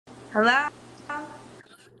Hello?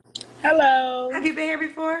 Hello. Have you been here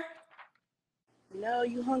before? No,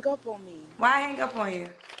 you hung up on me Why hang up on you?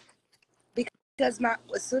 because my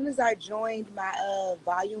as soon as I joined, my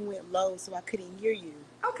volume went low, so I couldn't hear you.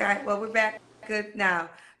 Okay, well, we're back good now.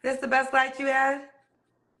 This the best light you had?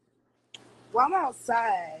 Well, I'm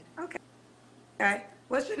outside, Okay.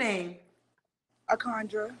 What's your name?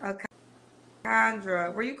 Akandra, Okay.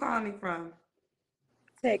 Condra. Where you calling me from?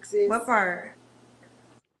 What Texas, part?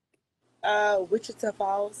 Wichita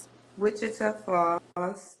Falls, Wichita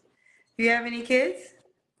Falls. Do you have any kids?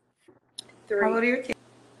 How old three, are your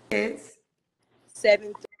kids?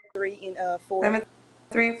 7, 3, and 4. 7,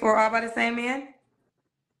 3, and 4, all by the same man?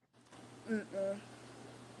 Mm-mm.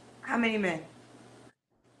 How many men?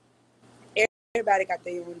 Everybody got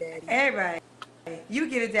their own daddy. Everybody. You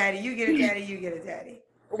get a daddy, you get a daddy, you get a daddy.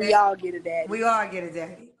 We all get a daddy. We all get a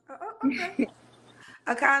daddy. Okay.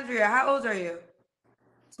 Akandria, how old are you?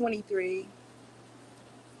 23.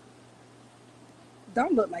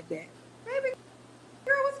 Don't look like that. Baby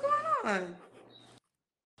girl, what's going on?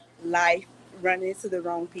 Life running into the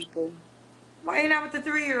wrong people. Why you not with the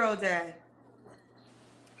 3-year-old dad?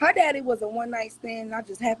 Her daddy was a one-night stand, and I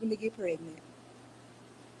just happened to get pregnant.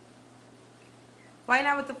 Why you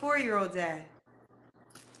not with the 4-year-old dad?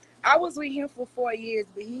 I was with him for 4 years,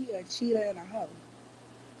 but he a cheater and a hoe.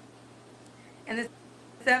 And the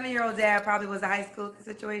 7-year-old dad probably was a high school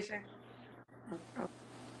situation?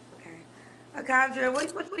 Okay. Akandria,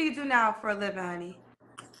 what do you do now for a living, honey?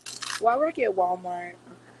 Well, I work at Walmart.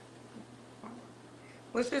 Okay.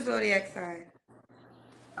 What's your zodiac sign?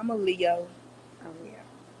 I'm a Leo. Oh, yeah.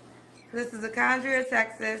 This is Akandria,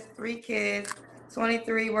 Texas, 3 kids,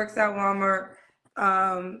 23, works at Walmart.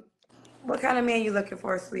 What kind of man you looking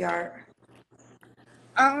for, sweetheart?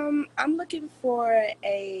 I'm looking for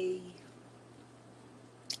I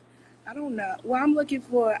don't know.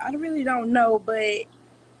 Well, I really don't know, but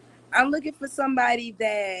I'm looking for somebody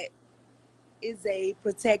that is a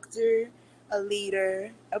protector, a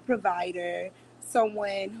leader, a provider,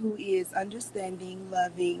 someone who is understanding,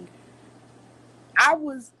 loving.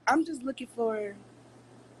 I'm just looking for,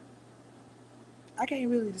 I can't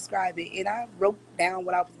really describe it. And I wrote down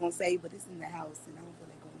what I was going to say, but it's in the house and I don't feel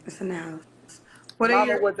like going It's in the house. there. What are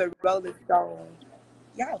Mama your was a Rolling Stone.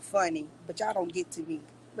 Y'all funny, but y'all don't get to me.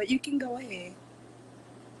 But you can go ahead.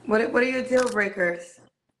 what are your deal breakers?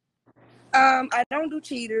 I don't do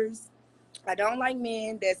cheaters. I don't like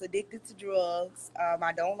men that's addicted to drugs.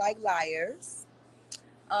 I don't like liars.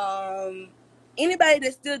 Um, Anybody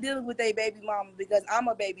that's still dealing with a baby mama, because I'm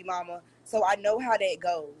a baby mama, so I know how that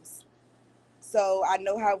goes. So I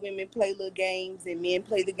know how women play little games and men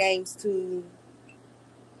play the games too.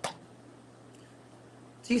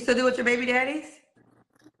 Do you still do with your baby daddies?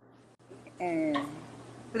 And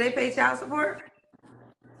Do they pay child support?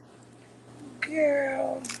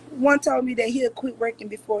 girl, one told me that he'll quit working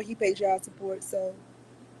before he pays child support. So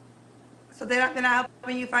So they're not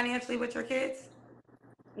helping you financially with your kids?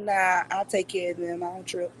 nah, I'll take care of them. I don't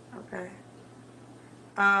trip. Okay.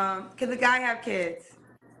 Can the guy have kids?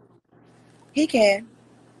 He can.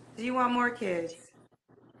 Do you want more kids?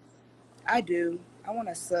 I do. I want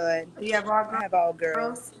a son. Do you have all I have all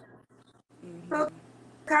girls? girls. So, Hmm.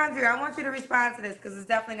 Condria, I want you to respond to this because it's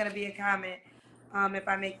definitely going to be a comment if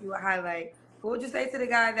I make you a highlight. What would you say to the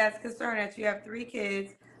guy that's concerned that you have 3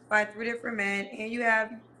 kids by 3 different men and you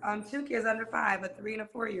have 2 kids under 5, a 3 and a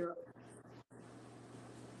 4-year-old?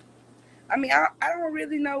 I mean, I don't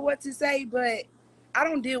really know what to say, but I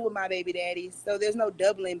don't deal with my baby daddies, so there's no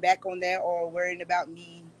doubling back on that or worrying about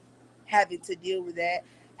me having to deal with that.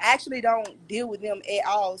 I actually don't deal with them at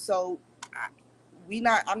all, so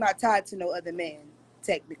I, I'm not tied to no other man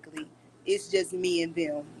technically. It's just me and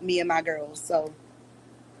them, me and my girls. So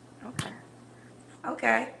Okay.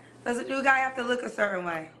 Okay. Does a new guy have to look a certain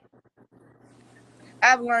way?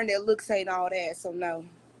 I've learned that looks ain't all that. So no.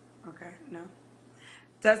 Okay. No.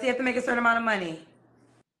 Does he have to make a certain amount of money?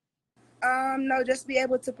 No, just be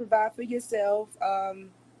able to provide for yourself,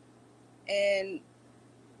 and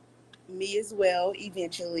me as well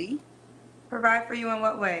eventually. Provide for you in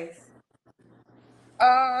what ways?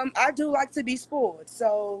 I do like to be spoiled,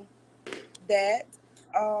 so that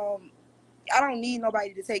um, I don't need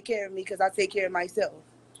nobody to take care of me because I take care of myself.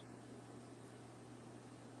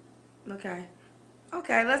 Okay.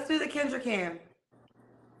 Okay. Let's do the Kendra Cam.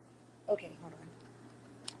 Okay, hold on.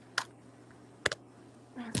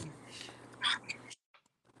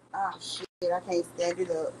 Ah, shit, I can't stand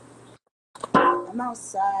it up. I'm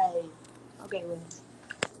outside. Okay, well,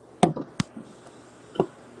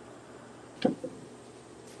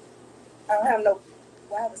 I don't have no.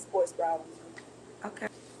 Well, I have a sports bra. Okay.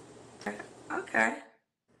 Okay.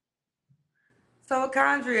 So,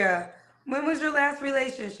 Chondria, when was your last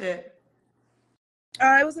relationship?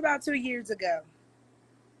 It was about 2 years ago.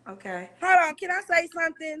 Okay. Hold on, can I say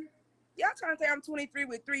something? Y'all trying to say I'm 23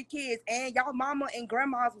 with 3 kids, and y'all mama and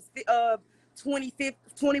grandmas was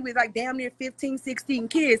 20 with like damn near 15, 16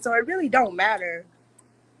 kids. So it really don't matter.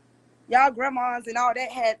 Y'all grandmas and all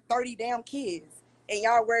that had 30 damn kids, and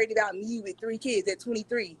y'all worried about me with 3 kids at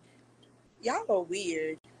 23. Y'all are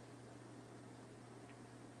weird.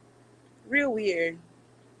 Real weird.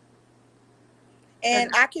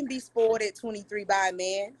 And I can be spoiled at 23 by a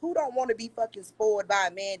man. Who don't want to be fucking spoiled by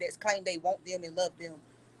a man that's claimed they want them and love them?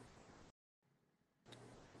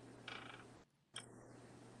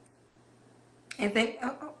 Anything?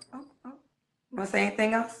 Oh. Want to say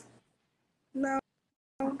anything else? No.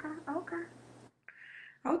 Okay.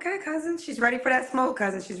 Okay, cousin. She's ready for that smoke,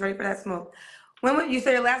 cousin. She's ready for that smoke. You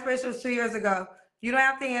say your last relationship was 2 years ago? You don't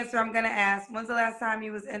have to answer. I'm gonna ask. When's the last time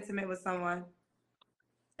you was intimate with someone?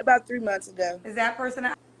 About 3 months ago. Is that person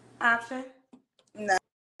an option? Nah.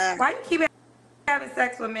 Why you keep having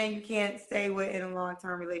sex with men you can't stay with in a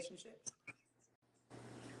long-term relationship?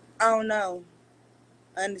 I don't know.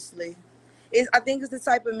 Honestly. I think it's the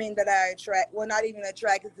type of men that I attract. Well, not even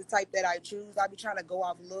attract. It's the type that I choose. I be trying to go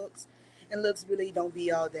off looks, and looks really don't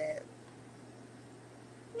be all that.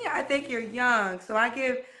 Yeah, I think you're young, so I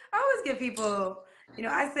always give people,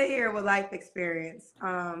 I sit here with life experience.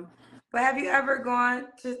 But have you ever gone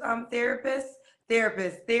to therapy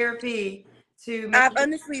to make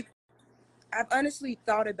I've honestly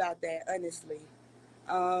thought about that. Honestly,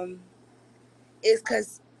 um, it's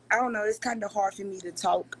because I don't know. It's kind of hard for me to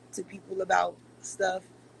talk to people about stuff,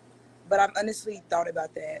 but I've honestly thought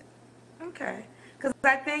about that. Okay, because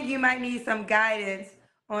I think you might need some guidance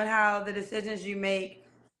on how the decisions you make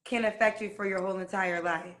can affect you for your whole entire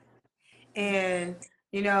life. And,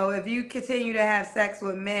 if you continue to have sex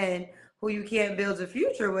with men who you can't build a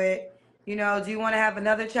future with, do you want to have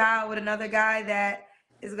another child with another guy that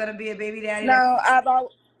is going to be a baby daddy? No, I've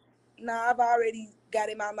already got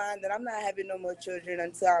in my mind that I'm not having no more children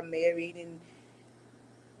until I'm married. And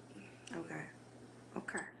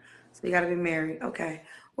Okay. So you got to be married. Okay.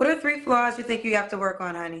 What are 3 flaws you think you have to work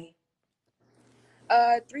on, honey?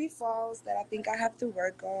 3 flaws that I think I have to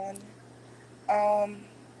work on. Um,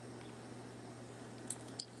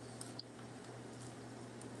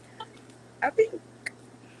 I think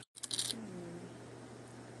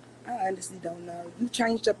I honestly don't know. You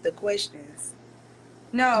changed up the questions.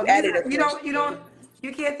 No, You added a you question.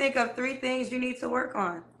 you can't think of 3 things you need to work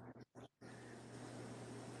on.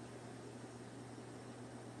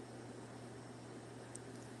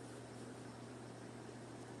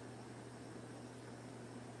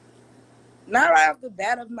 Not right off the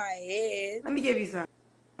bat of my head. Let me give you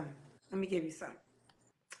some.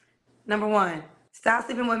 Number 1, stop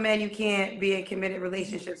sleeping with men you can't be in committed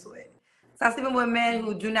relationships with. Stop sleeping with men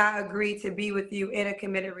who do not agree to be with you in a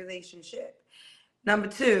committed relationship. Number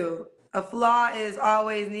 2, a flaw is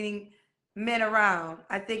always needing men around.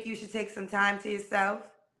 I think you should take some time to yourself.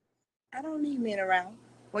 I don't need men around.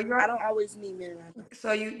 Well, I don't always need men around.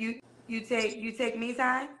 so you take me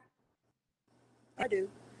time. I do.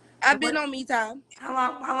 I've been What? on me time.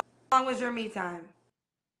 How long was your me time?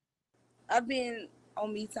 I've been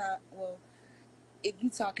on me time. Well, if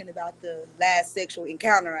you talking about the last sexual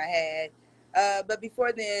encounter I had, but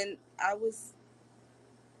before then, I was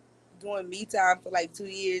doing me time for like 2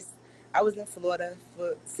 years. I was in Florida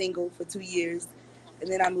for single for 2 years,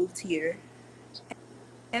 and then I moved here.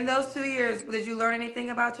 In those 2 years, did you learn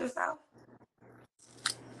anything about yourself?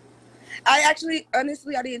 I actually,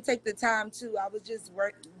 honestly, I didn't take the time to. I was just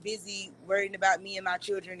busy worrying about me and my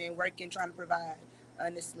children and working, trying to provide.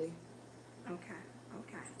 Honestly, Okay.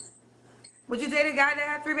 Would you date a guy that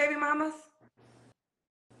had 3 baby mamas?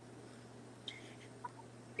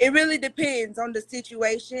 it really depends on the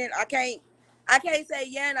situation. I can't say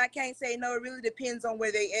yeah and I can't say no. It really depends on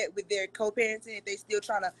where they at with their co-parenting. If they still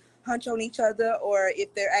trying to hunch on each other or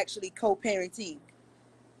if they're actually co-parenting.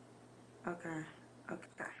 Okay.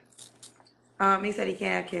 He said he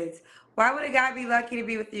can't have kids. Why would a guy be lucky to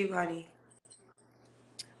be with you, honey?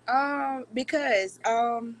 Because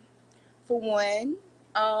for one,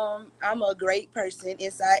 I'm a great person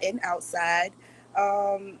inside and outside.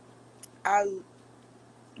 Um, I,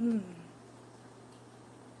 mm,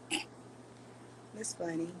 that's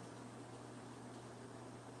funny.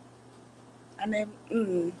 I never.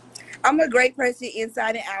 I'm a great person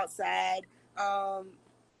inside and outside. I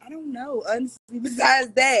don't know. Honestly,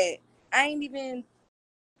 besides that, I ain't even.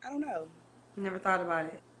 I don't know. Never thought about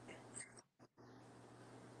it.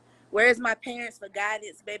 Where's my parents for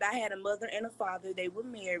guidance, babe? I had a mother and a father. They were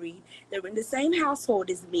married. They were in the same household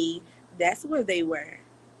as me. That's where they were.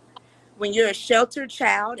 When you're a sheltered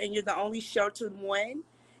child and you're the only sheltered one,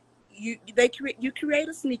 you create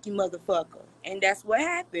a sneaky motherfucker, and that's what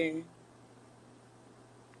happened.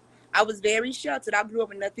 I was very sheltered. I grew up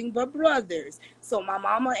with nothing but brothers. So my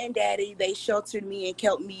mama and daddy, they sheltered me and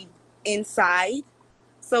kept me inside.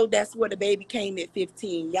 So that's where the baby came at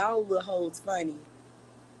 15. Y'all little hoes funny.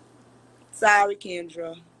 Sorry,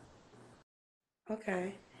 Kendra.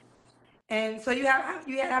 Okay. And so you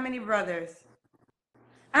had how many brothers?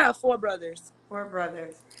 I have 4 brothers. 4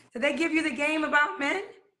 brothers. Did they give you the game about men?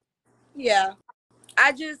 Yeah.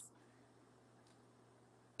 I just,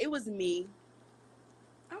 it was me.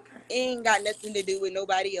 Okay. It ain't got nothing to do with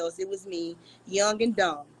nobody else. It was me. Young and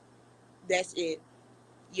dumb. That's it.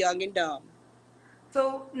 Young and dumb.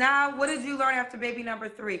 So now, what did you learn after baby number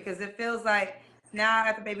 3? Because it feels like now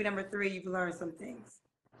after baby number 3, you've learned some things.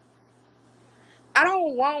 I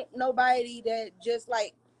don't want nobody that just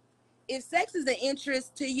like, if sex is an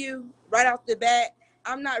interest to you right off the bat,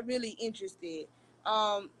 I'm not really interested.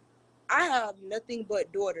 Um, I have nothing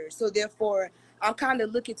but daughters, so therefore I'm kind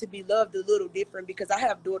of looking to be loved a little different because I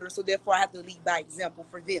have daughters, so therefore I have to lead by example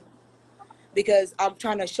for them because I'm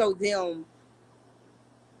trying to show them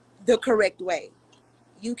the correct way.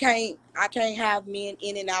 I can't have men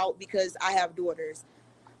in and out because I have daughters.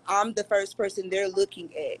 I'm the first person they're looking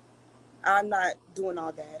at. I'm not doing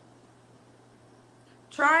all that.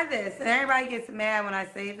 Try this, and everybody gets mad when I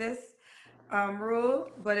say this rule,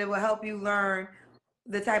 but it will help you learn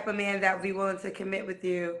the type of man that will be willing to commit with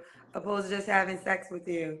you, opposed to just having sex with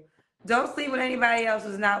you. Don't sleep with anybody else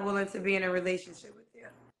who's not willing to be in a relationship with you.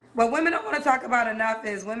 What women don't want to talk about enough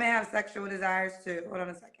is women have sexual desires too. Hold on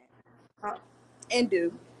a second. And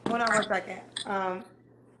do. Hold on one second.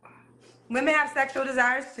 Women have sexual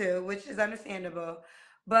desires too, which is understandable.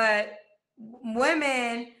 But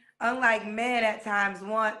women, unlike men at times,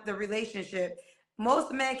 want the relationship.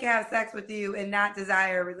 Most men can have sex with you and not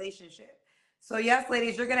desire a relationship. So yes,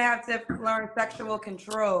 ladies, you're gonna have to learn sexual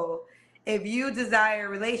control if you desire a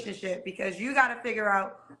relationship because you got to figure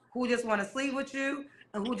out who just want to sleep with you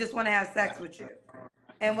and who just want to have sex with you.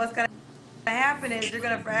 And what's gonna happen is you're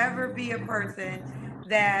gonna forever be a person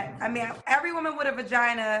that, I mean, every woman with a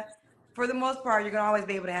vagina, for the most part, you're gonna always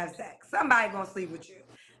be able to have sex. Somebody gonna sleep with you.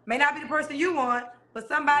 May not be the person you want, but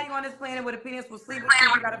somebody on this planet with a penis will sleep with you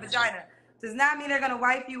if you got a vagina. Does not mean they're gonna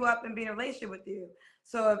wipe you up and be in a relationship with you.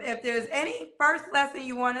 So if there's any first lesson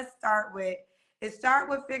you want to start with, is start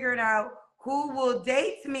with figuring out who will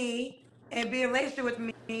date me and be in a relationship with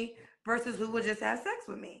me versus who will just have sex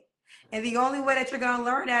with me. And the only way that you're going to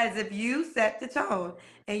learn that is if you set the tone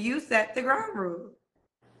and you set the ground rule.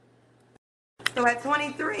 So at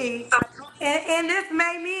 23, and this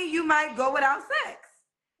may mean you might go without sex.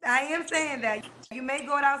 I am saying that you may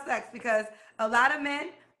go without sex because a lot of men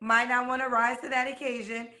might not want to rise to that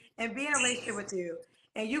occasion and be in a relationship with you.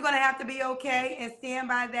 And you're going to have to be okay and stand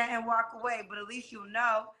by that and walk away. But at least you'll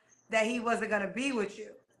know that he wasn't going to be with you.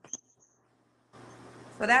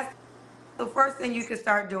 So that's the first thing you can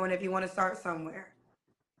start doing if you want to start somewhere.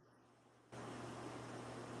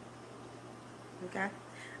 Okay.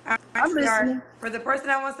 All right, I'm sweetheart. listening. For the person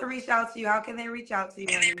that wants to reach out to you, how can they reach out to you,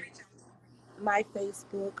 honey? My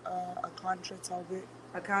Facebook, a contract over.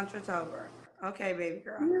 A Contratober. Okay, baby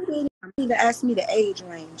girl. You really need to ask me the age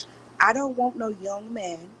range. I don't want no young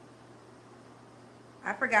man.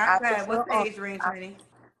 I forgot. I Go ahead. prefer What's the age range, honey?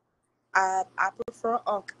 I prefer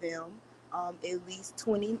them. At least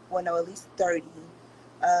 20. Well, no, at least 30.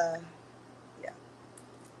 Uh, yeah.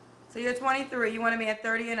 So you're 23. You want to be at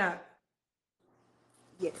 30 and up.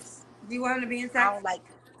 Yes. Do you want him to be in I Texas? don't like.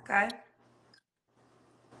 Okay.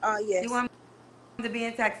 Yes. You want him to be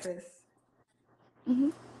in Texas?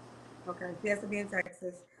 Mhm. Okay. He has to be in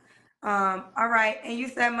Texas. All right. And you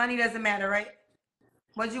said money doesn't matter, right?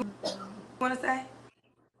 What you want to say?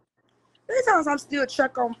 Sometimes I'm still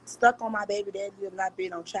stuck on my baby daddy of not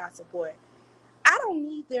being on child support. I don't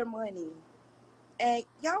need their money, and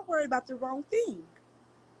y'all worried about the wrong thing.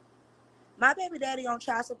 My baby daddy on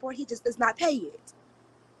child support, he just does not pay it.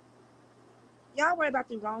 Y'all worry about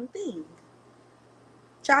the wrong thing.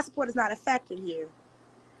 Child support is not a factor here.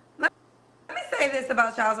 Let me say this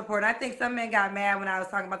about child support. I think some men got mad when I was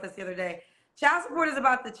talking about this the other day. Child support is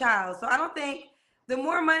about the child. So I don't think the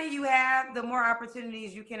more money you have, the more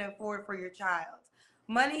opportunities you can afford for your child.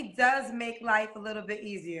 Money does make life a little bit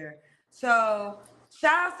easier. So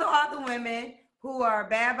shout out to all the women who are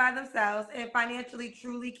bad by themselves and financially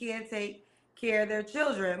truly can take care of their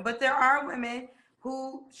children. But there are women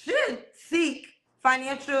who should seek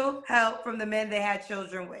financial help from the men they had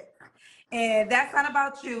children with. And that's not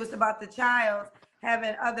about you. It's about the child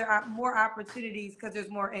having other more opportunities because there's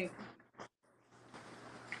more income.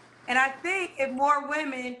 And I think if more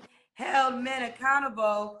women held men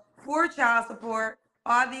accountable for child support,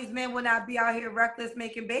 all these men would not be out here reckless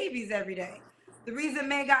making babies every day. The reason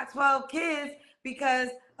men got 12 kids because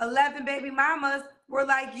 11 baby mamas were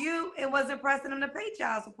like you and wasn't pressing them to pay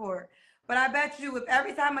child support. But I bet you if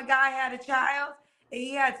every time a guy had a child and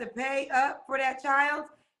he had to pay up for that child,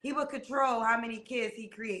 he would control how many kids he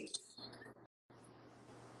creates.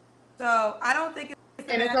 So I don't think it's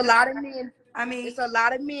a And it's bad a thing. lot of men. I mean, It's a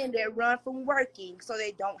lot of men that run from working so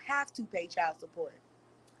they don't have to pay child support.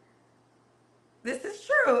 this is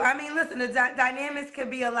true. I mean, listen, the dynamics could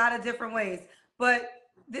be a lot of different ways, but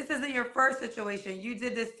this isn't your first situation. You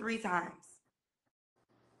did this 3 times.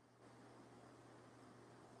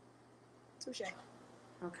 Touche.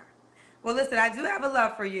 Okay. Well, listen, I do have a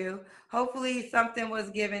love for you. Hopefully, something was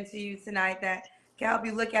given to you tonight that can help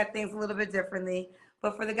you look at things a little bit differently.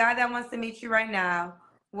 But for the guy that wants to meet you right now,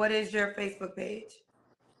 what is your Facebook page?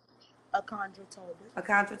 Akandra Tolbert.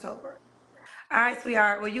 Akandra Tolbert. All right,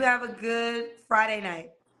 sweetheart. Well, you have a good Friday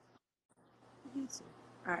night. You too.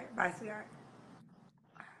 All right. Bye, sweetheart.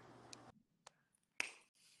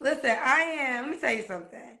 Listen, let me tell you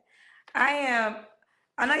something. I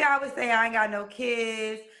know y'all always say I ain't got no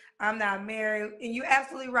kids, I'm not married, and you're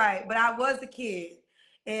absolutely right, but I was a kid.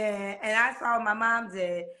 And I saw what my mom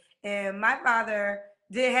did. And my father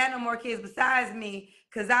didn't have no more kids besides me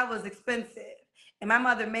because I was expensive. And my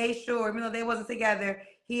mother made sure, even though they wasn't together,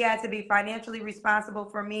 he had to be financially responsible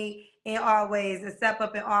for me in all ways and step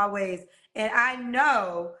up in all ways. And I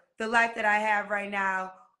know the life that I have right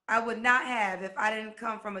now I would not have if I didn't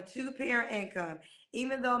come from a 2-parent income.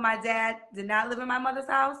 Even though my dad did not live in my mother's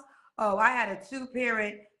house, oh, I had a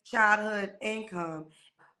 2-parent childhood income.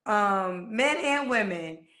 Men and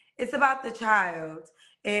women, it's about the child.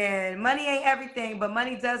 And money ain't everything, but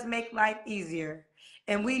money does make life easier.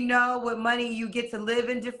 And we know with money, you get to live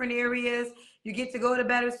in different areas, you get to go to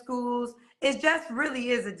better schools. It just really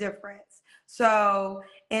is a difference. So,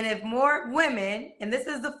 and if more women, and this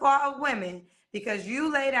is the fault of women, because you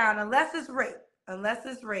lay down, unless it's rape,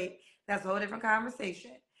 that's a whole different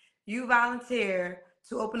conversation. You volunteer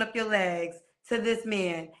to open up your legs to this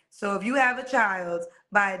man. So if you have a child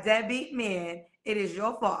by a deadbeat man, it is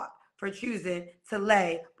your fault for choosing to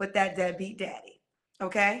lay with that deadbeat daddy.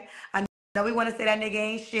 Okay? I know we want to say that nigga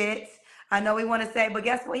ain't shit. I know we want to say, but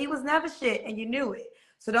guess what? He was never shit and you knew it.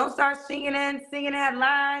 So don't start singing that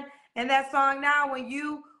line and that song now when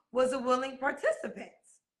you was a willing participant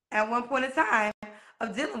at one point in time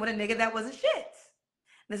of dealing with a nigga that wasn't shit.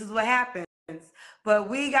 This is what happens. But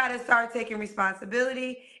we got to start taking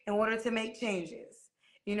responsibility in order to make changes,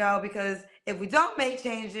 because if we don't make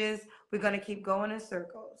changes, we're going to keep going in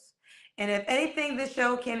circles. And if anything this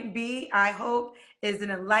show can be, I hope, is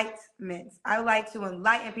an enlightenment. I like to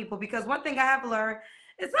enlighten people because one thing I have learned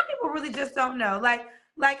is some people really just don't know. Like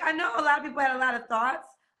I know a lot of people had a lot of thoughts,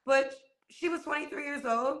 but she was 23 years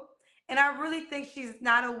old, and I really think she's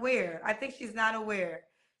not aware. I think she's not aware.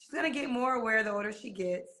 She's going to get more aware the older she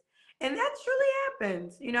gets. And that truly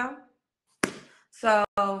happens, So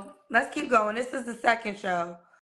let's keep going. This is the second show.